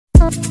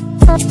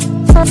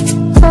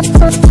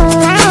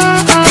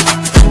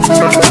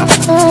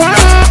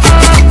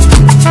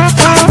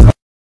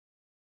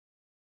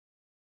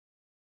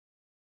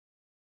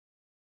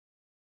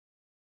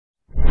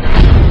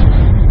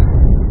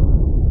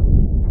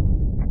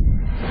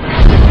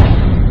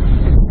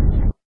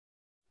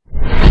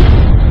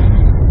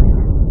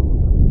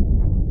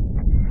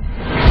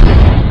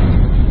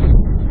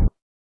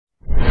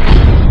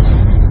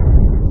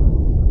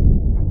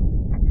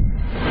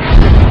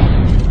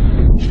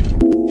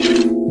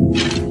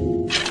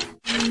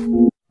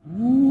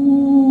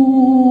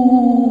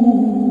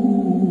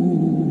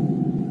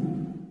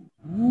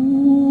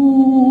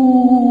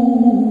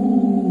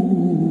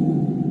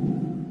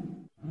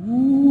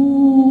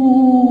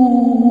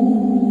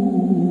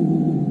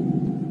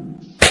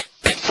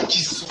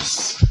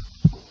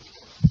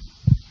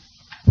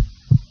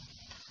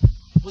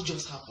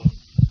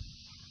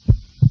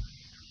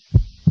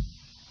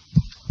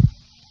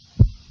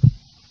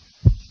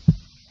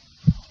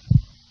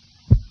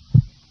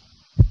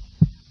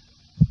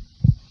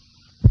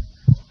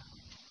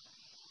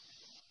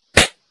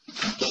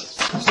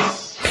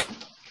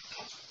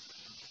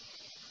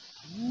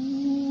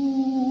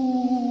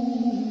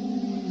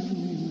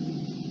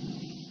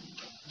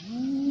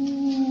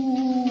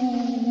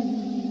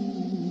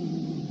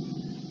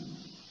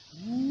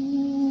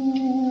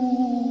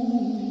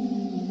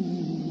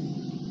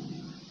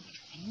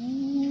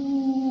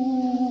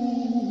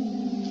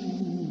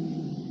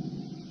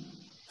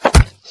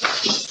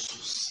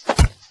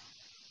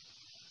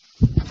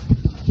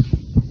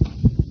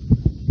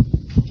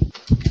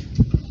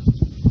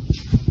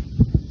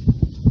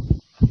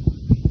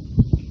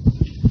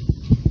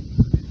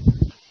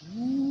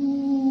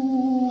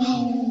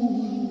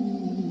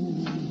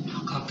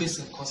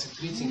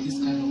Concentrate in this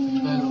kind of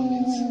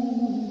environment.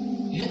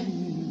 Yeah?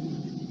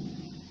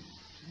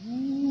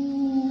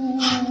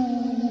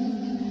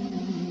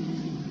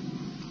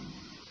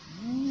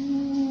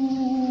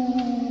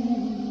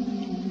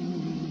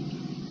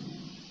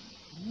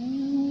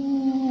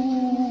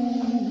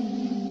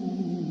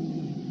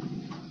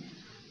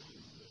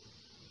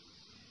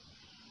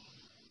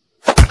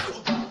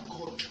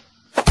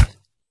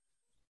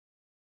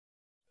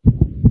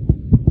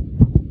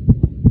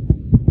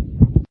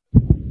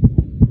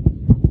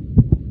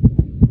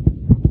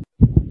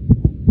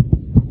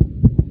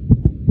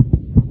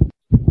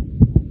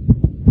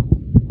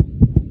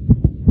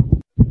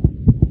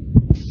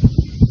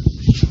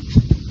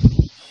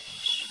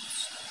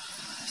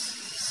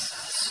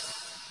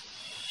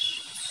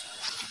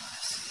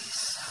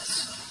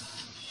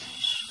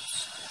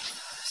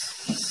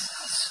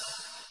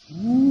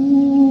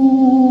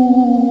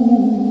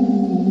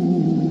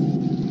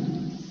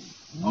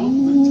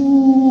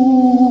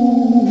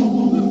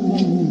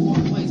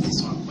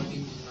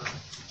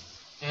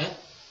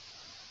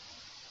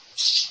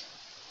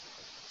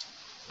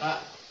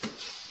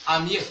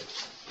 I'm here.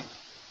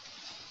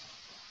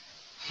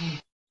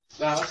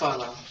 How far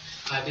now?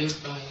 I did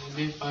fine.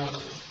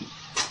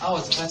 How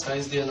was the practical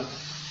yesterday now?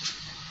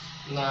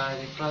 Nah,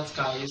 the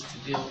practical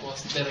yesterday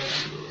was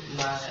terrible.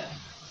 Nah,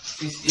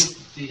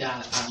 yesterday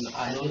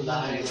I don't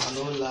lie,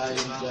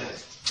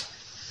 but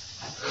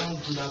I can't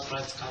do that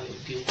practical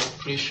again.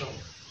 Operation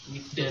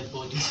with dead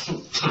body.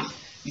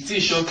 It's a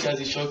shock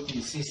as a shock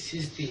you. Since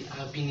yesterday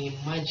I've been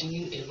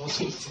imagining a lot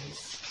of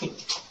things.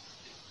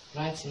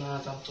 Right now,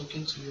 as I'm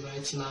talking to you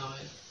right now,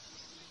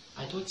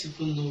 I don't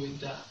even know if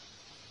there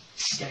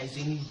is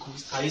any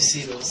ghost. Are you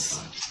serious?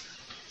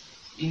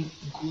 In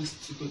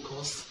ghost,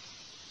 because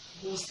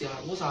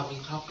what have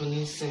been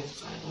happening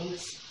since, I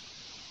don't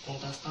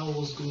understand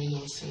what's going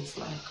on since.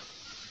 Like,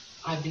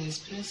 I've been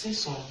experiencing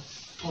some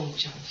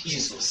punch and hit.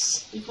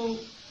 Jesus. Even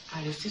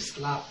I received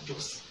slap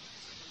just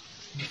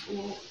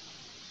before.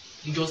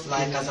 Just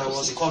like as I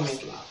was coming.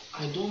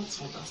 I don't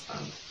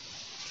understand.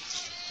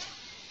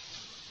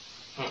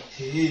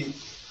 Hey,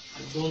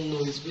 I don't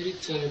know, it's very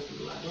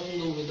terrible. I don't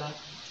know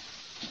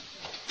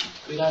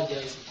whether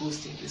there is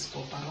ghost in this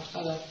compound.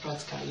 After that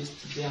practical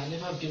yesterday, I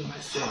never been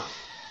myself.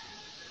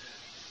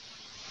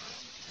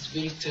 It's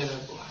very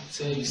terrible, I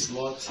tell you.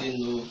 Small thing,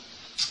 no.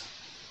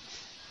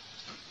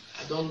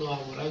 I don't know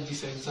how to write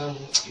this exam.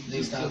 If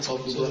this thing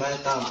comes to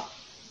write down,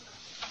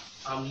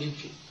 I'm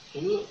leaving.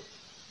 You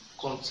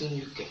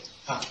continue, okay?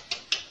 I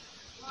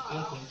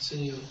can't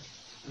continue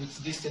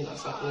with this thing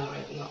that's happening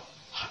right now.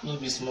 No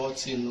be small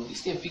thing, no.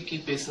 This thing picky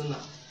person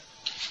now.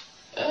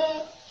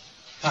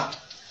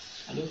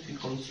 I don't feel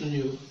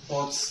continue,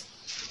 but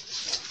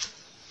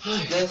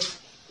let's.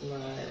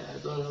 I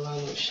don't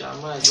know,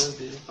 Shama. I just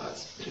did it. I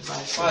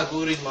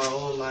go read my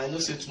own. I know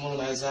say tomorrow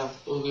na exam.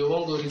 Okay,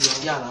 won't go read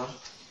your. Yeah, now.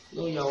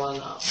 No, you want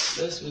now.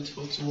 Let's wait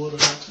for tomorrow.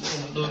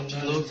 No,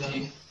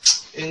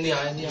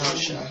 anyhow,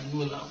 shall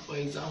go now for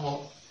exam.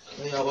 No,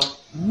 you want.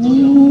 No,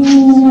 you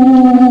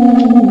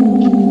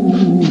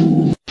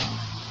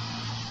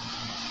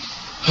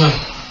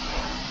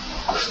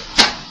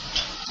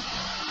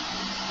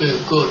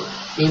God,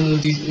 when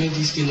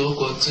this thing will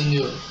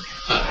continue,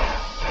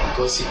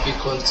 because if it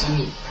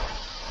continue,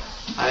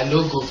 I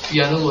no go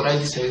fear, I no go write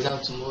this exam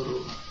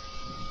tomorrow.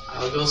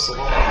 I'll just run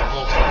from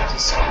work to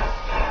school.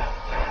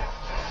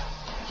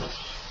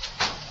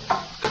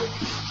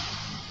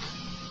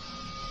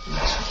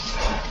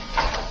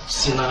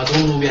 See now, I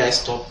don't know where I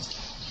stopped.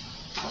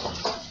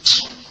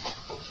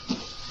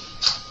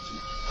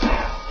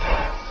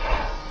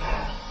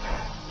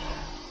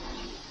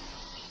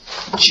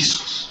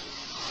 Jesus.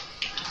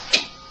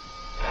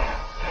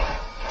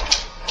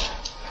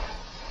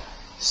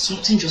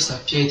 Something just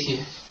appeared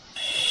here.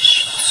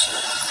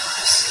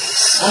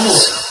 Oh no.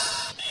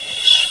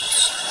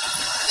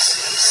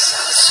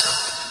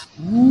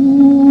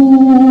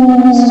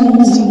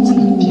 Something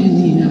appeared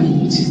here. I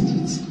noticed it.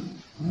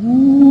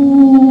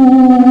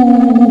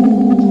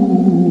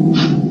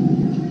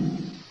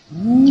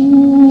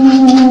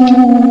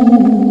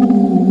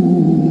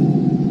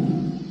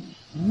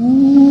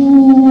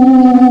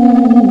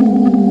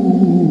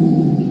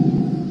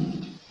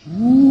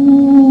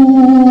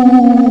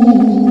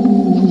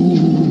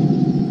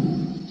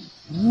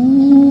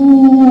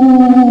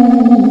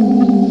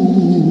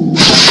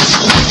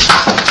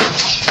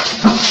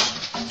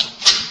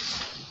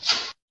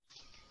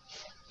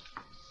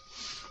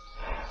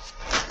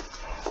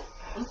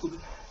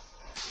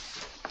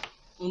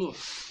 Oh no.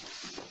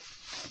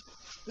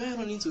 Where are you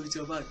running to with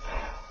your bag?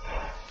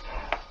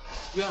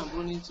 Where I'm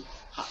running to?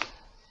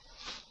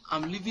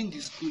 I'm leaving the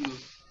school.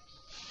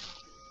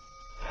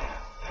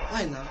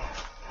 Why now?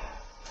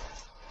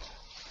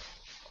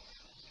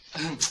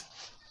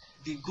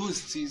 The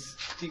ghost has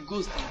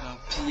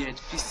appeared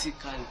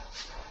physically.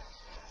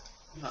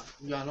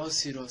 You are not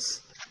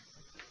serious.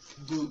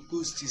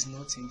 Ghost is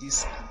not in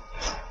this school.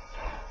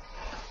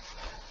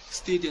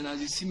 Stay there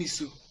as you see me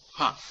so.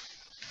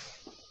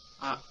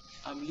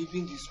 I'm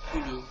leaving the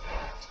school.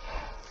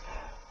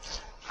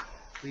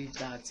 Leave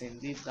that thing,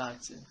 leave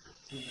that thing.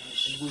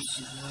 Ghost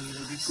is not in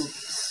the school.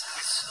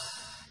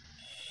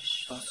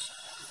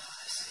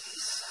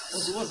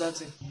 What's that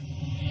thing?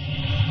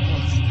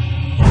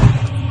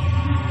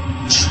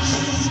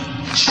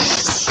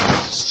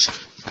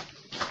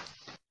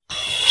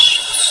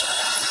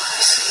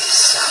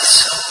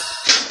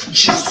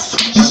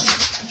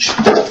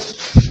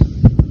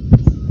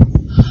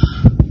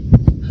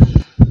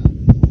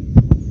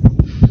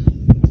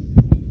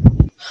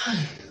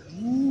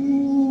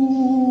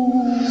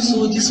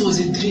 So this was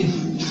a dream.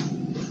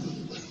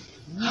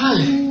 Hi.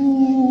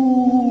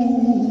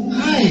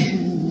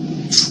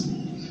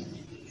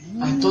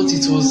 I thought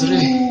it was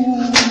real.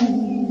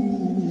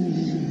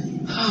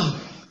 How?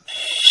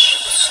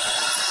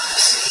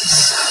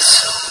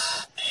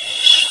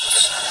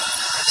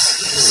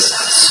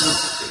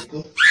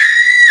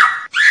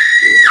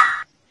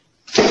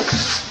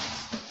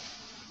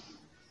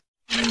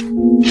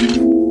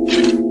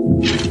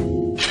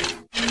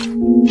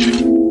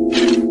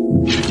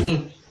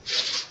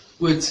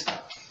 Wait,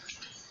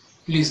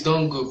 please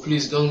don't go,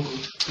 please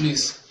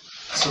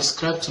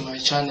subscribe to my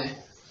channel.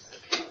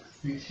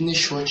 We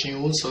finish watching,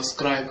 you won't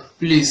subscribe.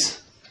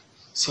 Please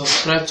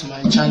subscribe to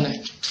my channel.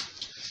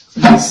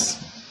 Please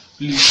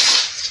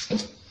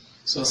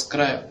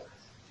subscribe.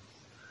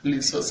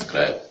 Please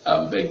subscribe.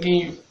 I'm begging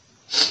you.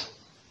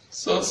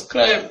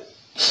 Subscribe.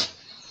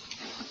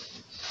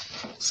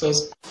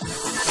 Subscribe.